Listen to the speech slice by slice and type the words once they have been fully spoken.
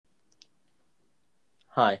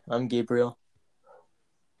Hi, I'm Gabriel,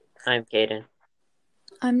 I'm Caden.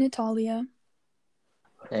 I'm Natalia.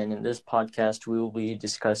 and in this podcast, we will be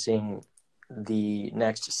discussing the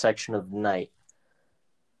next section of Night.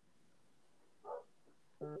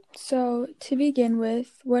 So, to begin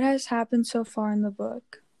with, what has happened so far in the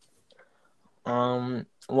book?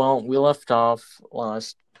 Well, we left off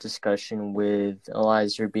last discussion with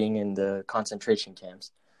Eliza being in the concentration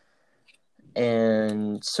camps,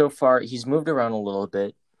 and so far he's moved around a little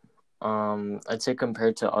bit. I'd say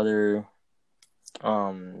compared to other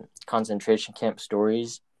concentration camp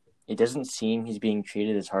stories, it doesn't seem he's being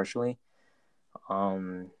treated as harshly.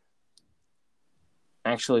 Um,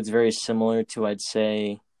 Actually, it's very similar to, I'd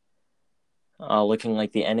say, looking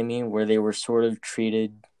like the enemy, where they were sort of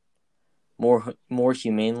treated more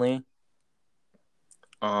humanely.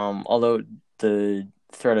 Although the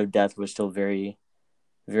threat of death was still very,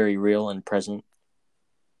 very real and present.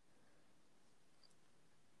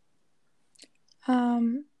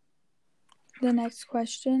 Um, the next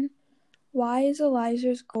question. Why is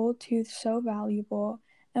Elizer's gold tooth so valuable,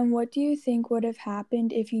 and what do you think would have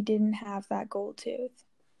happened if he didn't have that gold tooth?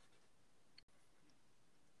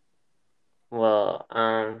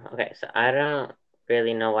 Okay, so I don't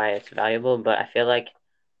really know why it's valuable, but I feel like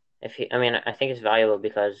I think it's valuable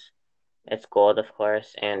because it's gold, of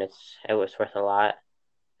course, and it was worth a lot.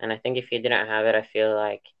 And I think if he didn't have it, I feel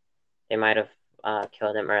like they might have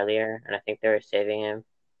killed him earlier, and I think they were saving him,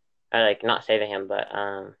 or like not saving him, but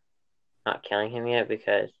not killing him yet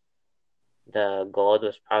because the gold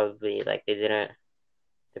was probably like they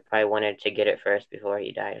probably wanted to get it first before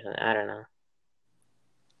he died or something. I don't know.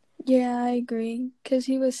 Yeah, I agree, because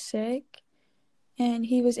he was sick and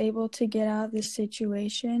he was able to get out of this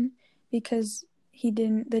situation because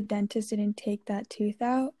the dentist didn't take that tooth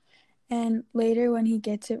out. And later, when he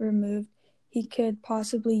gets it removed, he could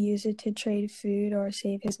possibly use it to trade food or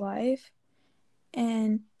save his life.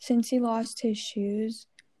 And since he lost his shoes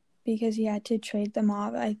because he had to trade them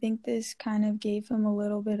off, I think this kind of gave him a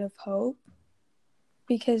little bit of hope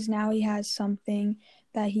because now he has something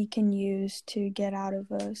that he can use to get out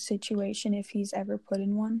of a situation if he's ever put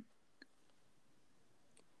in one.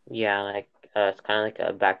 Yeah, like it's kind of like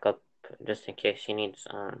a backup just in case he needs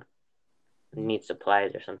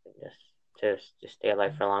supplies or something just stay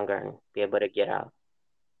alive for longer and be able to get out.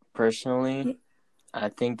 Personally, I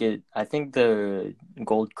think the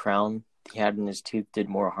gold crown he had in his tooth did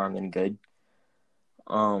more harm than good.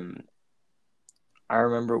 Um, I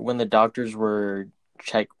remember when the doctors were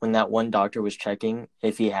when that one doctor was checking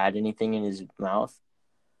if he had anything in his mouth.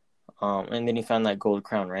 And then he found that gold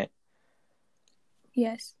crown, right?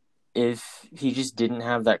 Yes. If he just didn't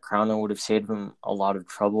have that crown, it would have saved him a lot of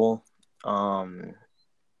trouble. Um,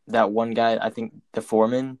 that one guy, I think the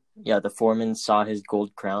foreman saw his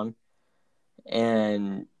gold crown,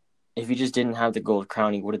 and if he just didn't have the gold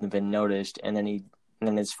crown, he wouldn't have been noticed, and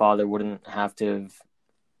then his father wouldn't have to have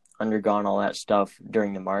undergone all that stuff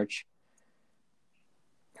during the march.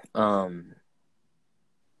 Um,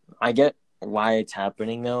 I get why it's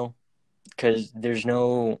happening though, because there's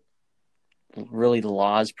no really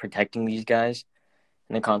laws protecting these guys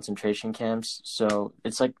in the concentration camps. So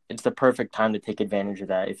it's the perfect time to take advantage of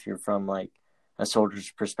that if you're from like a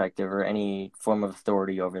soldier's perspective or any form of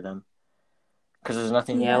authority over them, because there's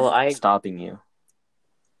nothing Yeah, Yeah. stopping you.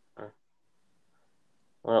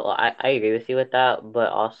 uh, I agree with you with that, but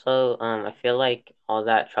also I feel like all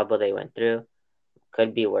that trouble they went through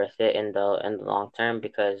could be worth it in the long term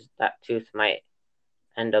because that tooth might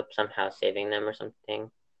end up somehow saving them or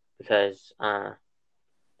something because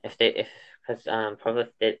if they if because probably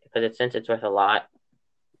because since it's worth a lot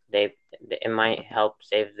they it might help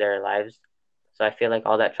save their lives. So I feel like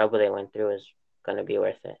all that trouble they went through is gonna be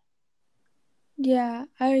worth it. Yeah,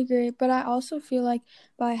 I agree. But I also feel like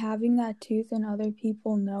by having that tooth and other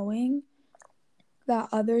people knowing that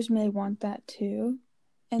others may want that too.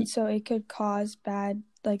 And so it could cause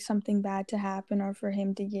like something bad to happen or for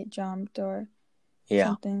him to get jumped or Yeah,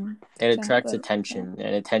 something it to attracts like that. attention,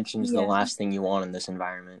 and attention's the Yeah, last thing you want in this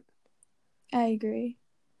environment. I agree.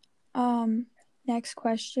 Um, Next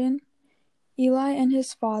question. Eli and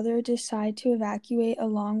his father decide to evacuate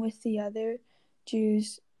along with the other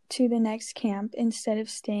Jews to the next camp instead of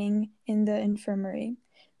staying in the infirmary.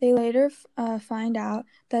 They later find out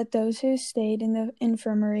that those who stayed in the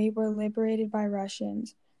infirmary were liberated by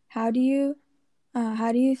Russians. How do you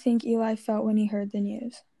think Eli felt when he heard the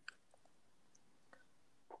news?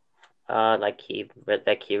 Like he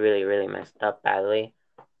really messed up badly.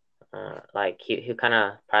 Like he kind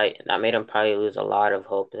of probably that made him probably lose a lot of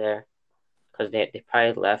hope there because they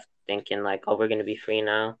probably left thinking like, oh, we're gonna be free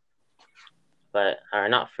now, but or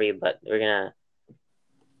not free, but we're gonna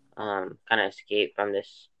kind of escape from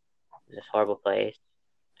this horrible place.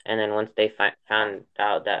 And then once they found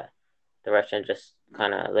out that the Russians just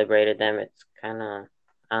kind of liberated them, it's kind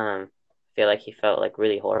of feel like he felt like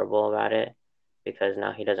really horrible about it because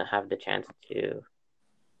now he doesn't have the chance to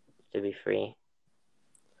be free.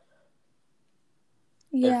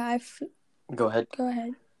 Yeah, Go ahead. Go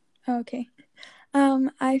ahead. Okay.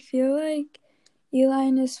 I feel like Eli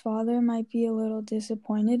and his father might be a little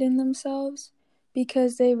disappointed in themselves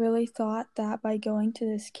because they really thought that by going to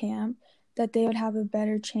this camp that they would have a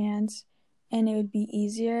better chance and it would be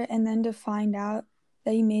easier, and then to find out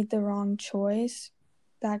that you made the wrong choice,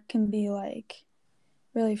 that can be like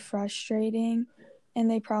really frustrating,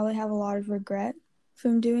 and they probably have a lot of regret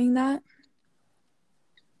from doing that.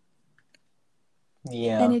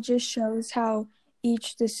 Yeah. And it just shows how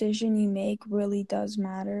each decision you make really does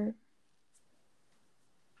matter.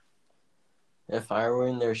 If I were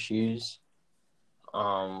in their shoes,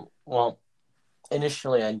 well,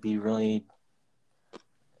 initially I'd be really,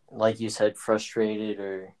 like you said, frustrated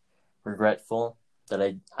or regretful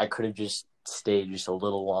that I could have just stayed just a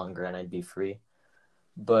little longer and I'd be free.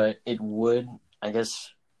 But it would, I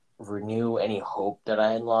guess, renew any hope that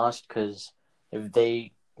I had lost, because if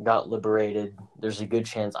they got liberated, there's a good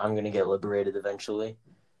chance I'm going to get liberated eventually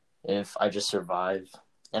if I just survive.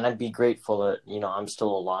 And I'd be grateful that, I'm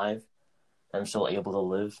still alive. I'm still able to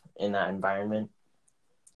live in that environment.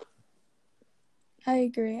 I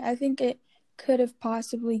agree. I think it could have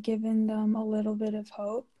possibly given them a little bit of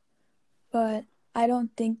hope, but I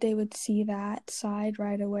don't think they would see that side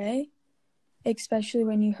right away, especially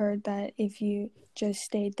when you heard that if you just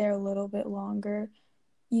stayed there a little bit longer,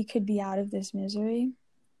 you could be out of this misery.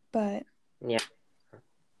 But yeah,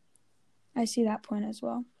 I see that point as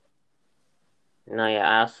well. no,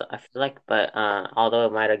 yeah, I feel like, but although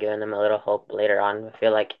it might have given them a little hope later on, I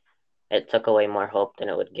feel like it took away more hope than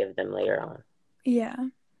it would give them later on. Yeah,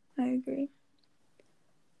 I agree.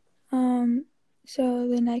 So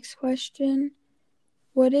the next question,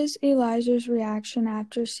 what is Elizer's reaction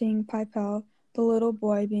after seeing Pipel, the little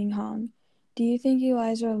boy, being hung? Do you think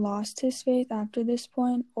Elizer lost his faith after this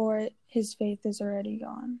point, or his faith is already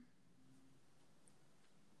gone?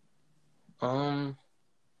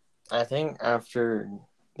 I think after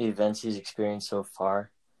the events he's experienced so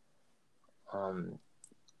far,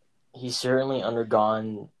 he's certainly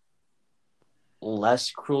undergone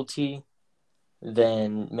less cruelty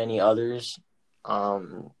than many others.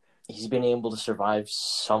 He's been able to survive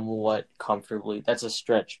somewhat comfortably. That's a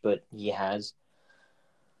stretch, but he has.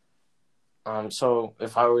 So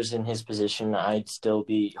if I was in his position, I'd still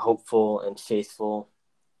be hopeful and faithful.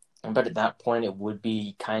 But at that point, it would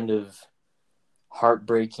be kind of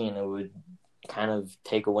heartbreaking. It would kind of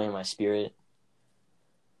take away my spirit.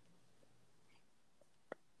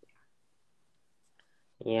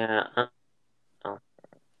 Yeah. Oh,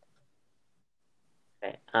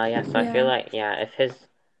 okay. Yeah. So I feel Yeah. like, yeah, if his,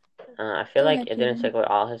 I feel Go like ahead, it didn't Peyton. take away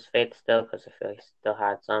all his faith still, because I feel like he still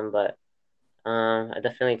had some, but it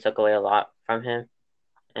definitely took away a lot from him.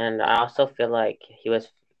 And I also feel like he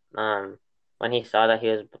was, when he saw that he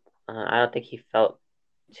was, I don't think he felt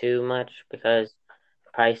too much because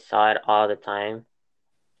probably saw it all the time,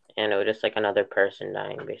 and it was just like another person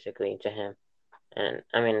dying basically to him. And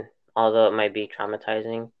I mean, although it might be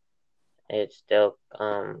traumatizing, it's still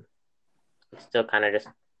kind of just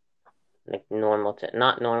like normal to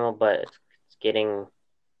not normal, but it's getting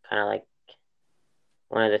kind of like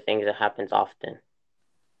one of the things that happens often.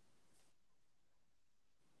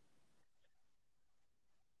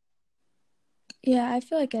 Yeah, I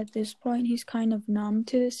feel like at this point he's kind of numb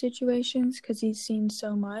to the situations because he's seen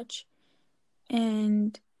so much.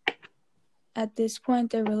 And at this point,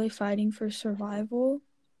 they're really fighting for survival.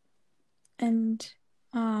 And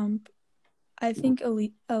I think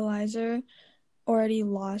Eliza already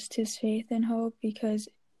lost his faith and hope because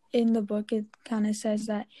in the book it kind of says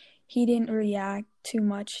that he didn't react too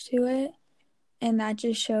much to it. And that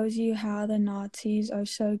just shows you how the Nazis are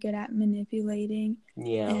so good at manipulating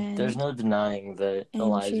Yeah, there's and no denying that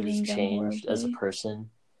Elizer's treating them changed as a horribly. person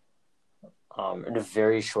in a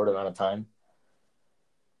very short amount of time.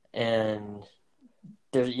 And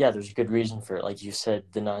there's a good reason for it. Like you said,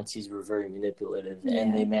 the Nazis were very manipulative, and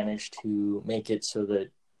Yeah. they managed to make it so that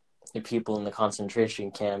the people in the concentration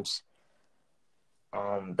camps,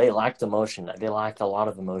 they lacked emotion. They lacked a lot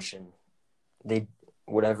of emotion. They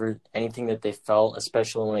anything that they felt,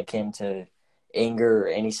 especially when it came to anger or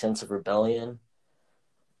any sense of rebellion,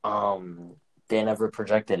 they never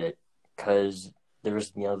projected it because there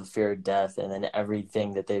was the fear of death, and then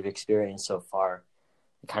everything that they've experienced so far,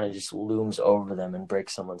 it kind of just looms over them and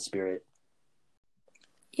breaks someone's spirit.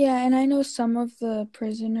 Yeah, and I know some of the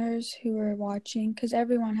prisoners who were watching, because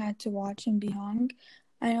everyone had to watch and be hung.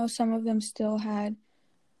 I know some of them still had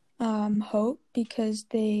hope because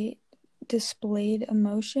they displayed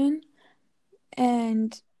emotion,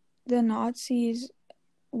 and the Nazis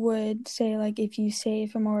would say like if you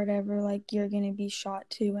save him or whatever, like you're gonna be shot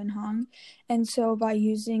too and hung. And so by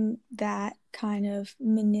using that kind of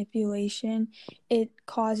manipulation, it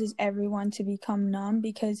causes everyone to become numb,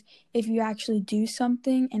 because if you actually do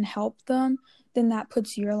something and help them, then that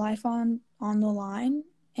puts your life on the line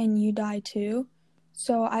and you die too.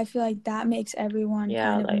 So I feel like that makes everyone Yeah,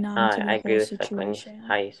 kind of like numb to I the agree whole with like when you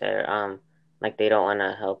how situation. you said like they don't want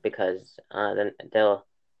to help because then they'll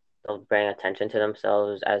bring attention to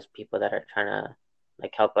themselves as people that are trying to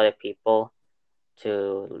like help other people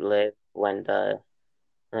to live when the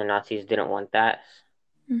Nazis didn't want that.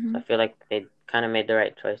 So I Mm-hmm. feel like they kind of made the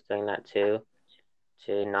right choice doing that too,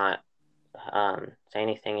 to not say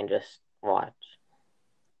anything and just watch.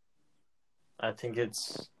 I think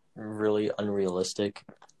it's really unrealistic.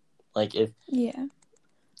 Like Yeah.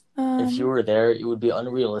 if you Um. were there, it would be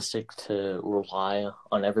unrealistic to rely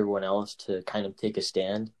on everyone else to kind of take a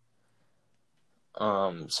stand.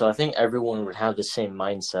 So I think everyone would have the same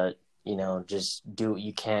mindset, just do what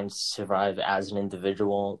you can to survive as an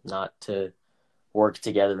individual, not to work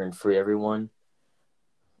together and free everyone.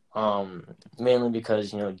 Mainly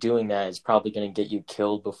because, doing that is probably going to get you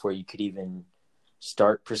killed before you could even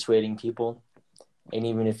start persuading people. And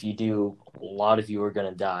even if you do, a lot of you are going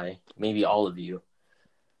to die, maybe all of you.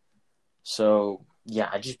 So, yeah,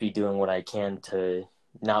 I'd just be doing what I can to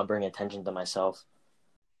not bring attention to myself.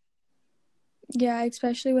 Yeah,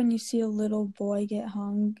 especially when you see a little boy get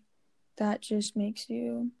hung, that just makes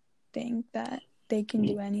you think that they can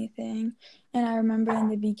do anything. And I remember in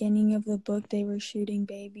the beginning of the book, they were shooting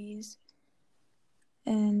babies,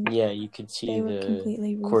 and Yeah, you could see they were the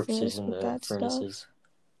completely corpses ruthless in with the that furnaces. stuff.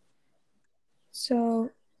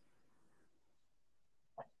 So,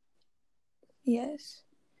 yes.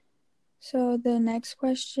 So the next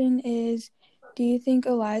question is, do you think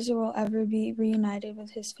Elijah will ever be reunited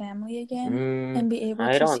with his family again and be able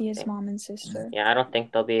I to don't see his think. mom and sister? Yeah, I don't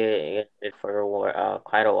think they'll be good for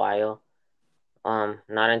quite a while.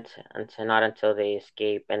 Not until they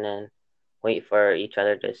escape and then wait for each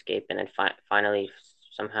other to escape and then finally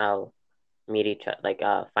somehow meet each other, like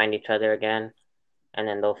find each other again, and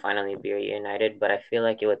then they'll finally be reunited. But I feel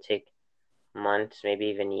like it would take months, maybe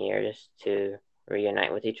even years, to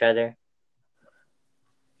reunite with each other.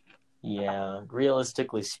 Yeah,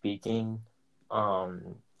 realistically speaking,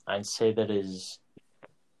 I'd say that his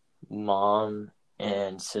mom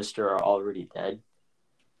and sister are already dead.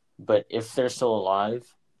 But if they're still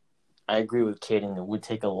alive, I agree with Kaden. It would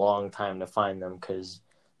take a long time to find them because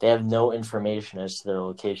they have no information as to their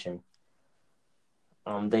location.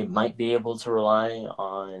 They might be able to rely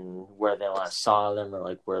on where they last saw them or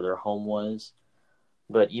like where their home was,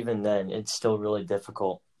 but even then, it's still really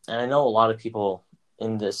difficult. And I know a lot of people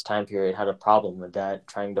in this time period had a problem with that,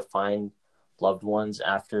 trying to find loved ones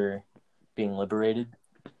after being liberated.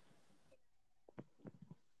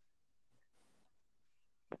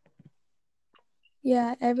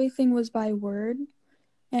 Yeah, everything was by word,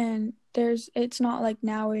 and it's not like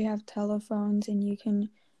now we have telephones and you can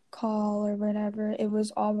call or whatever. It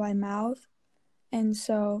was all by mouth, and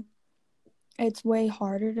so it's way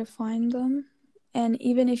harder to find them. And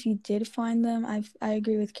even if you did find them, I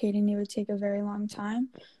agree with Kaden, it would take a very long time.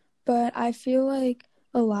 But I feel like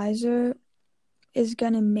Eliza is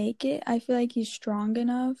gonna make it. I feel like he's strong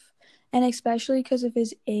enough, and especially because of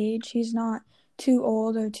his age, he's not too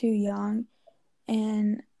old or too young.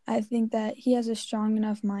 And I think that he has a strong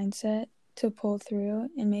enough mindset to pull through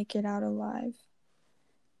and make it out alive.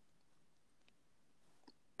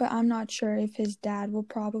 But I'm not sure if his dad will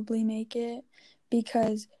probably make it,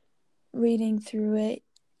 because reading through it,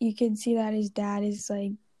 you can see that his dad is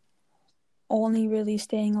like only really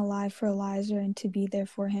staying alive for Eliza and to be there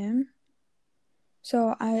for him.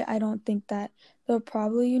 So I don't think that they'll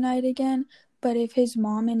probably unite again. But if his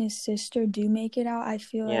mom and his sister do make it out, I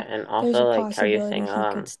feel Yeah, like and there's a also like how you're possibility saying,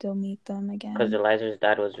 he could still meet them because again. Elijah's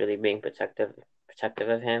dad was really being protective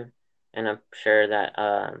of him, and I'm sure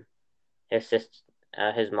that his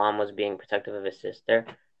his mom was being protective of his sister.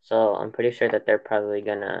 So I'm pretty sure that they're probably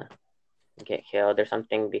gonna get killed or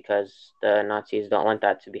something because the Nazis don't want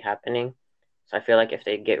that to be happening. So I feel like if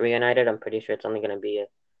they get reunited, I'm pretty sure it's only gonna be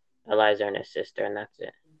Eliza and his sister, and that's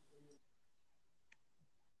it.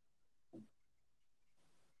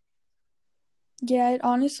 Yeah, it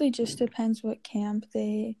honestly just depends what camp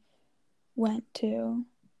they went to,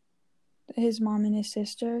 his mom and his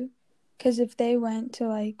sister. Because if they went to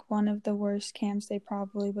like one of the worst camps, they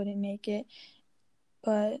probably wouldn't make it.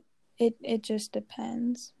 But it just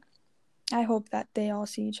depends. I hope that they all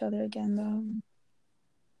see each other again, though.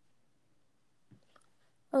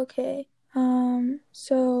 Okay.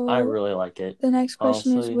 So I really like it. the next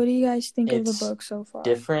question is, Honestly, what do you guys think of the it's book so far?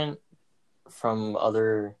 different from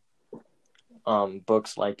other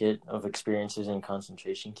books like it of experiences in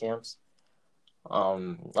concentration camps.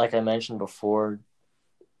 Like I mentioned before,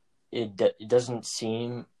 it doesn't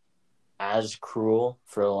seem as cruel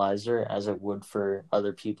for Eliza as it would for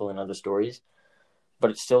other people in other stories, but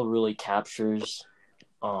it still really captures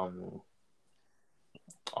all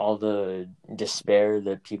the despair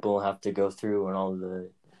that people have to go through and all the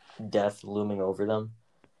death looming over them.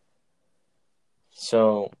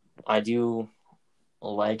 So I do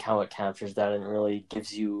like how it captures that and really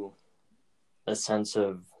gives you a sense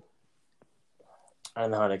of, I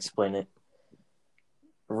don't know how to explain it,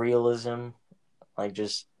 realism, like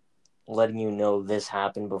just letting you know this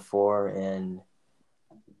happened before. And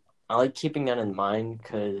I like keeping that in mind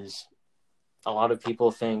because a lot of people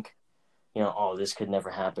think, oh, this could never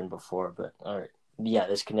happen before, or yeah,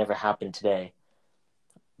 this could never happen today.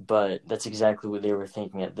 But that's exactly what they were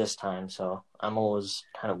thinking at this time. So I'm always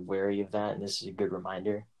kind of wary of that, and this is a good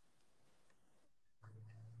reminder.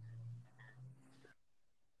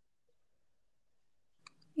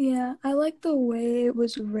 Yeah, I like the way it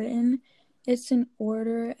was written. It's in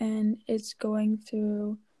order and it's going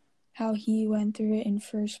through how he went through it in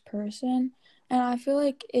first person. And I feel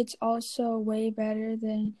like it's also way better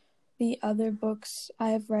than the other books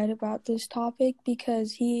I've read about this topic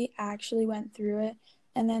because he actually went through it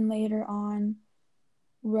and then later on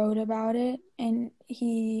wrote about it, and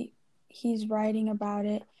he's writing about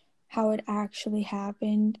it, how it actually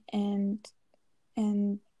happened, and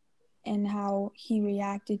and how he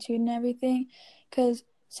reacted to it and everything. Because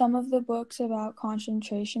some of the books about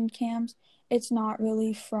concentration camps, it's not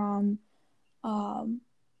really from an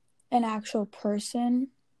actual person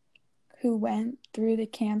who went through the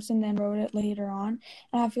camps and then wrote it later on.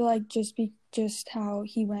 And I feel like just how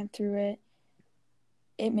he went through it,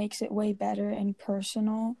 it makes it way better and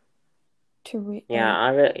personal to read,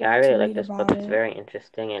 Yeah, like I to really like read this book. about It's it. very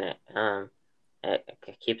interesting, and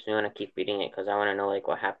it keeps me want to keep reading it because I want to know like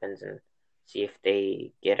what happens and see if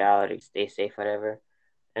they get out or stay safe, whatever.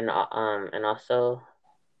 And also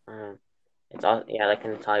it's all yeah, like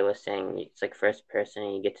Natalia was saying, it's like first person,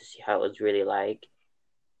 and you get to see how it was really like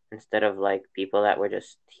instead of like people that were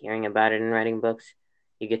just hearing about it and writing books.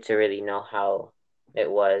 You get to really know how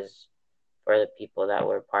it was for the people that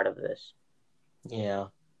were part of this. Yeah,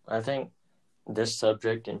 I think this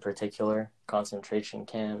subject in particular, concentration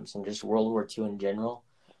camps and just World War II in general,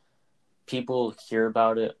 people hear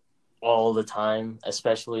about it all the time,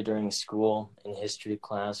 especially during school and history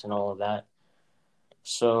class and all of that.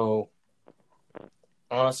 So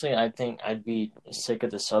honestly, I think I'd be sick of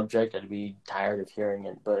the subject. I'd be tired of hearing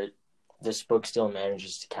it, but this book still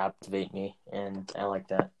manages to captivate me, and I like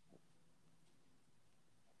that.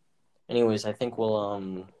 Anyways, I think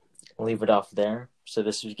we'll leave it off there. So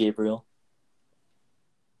this is Gabriel,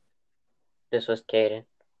 This was Caden.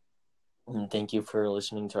 and thank you for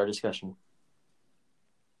listening to our discussion.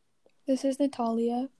 This is Natalia.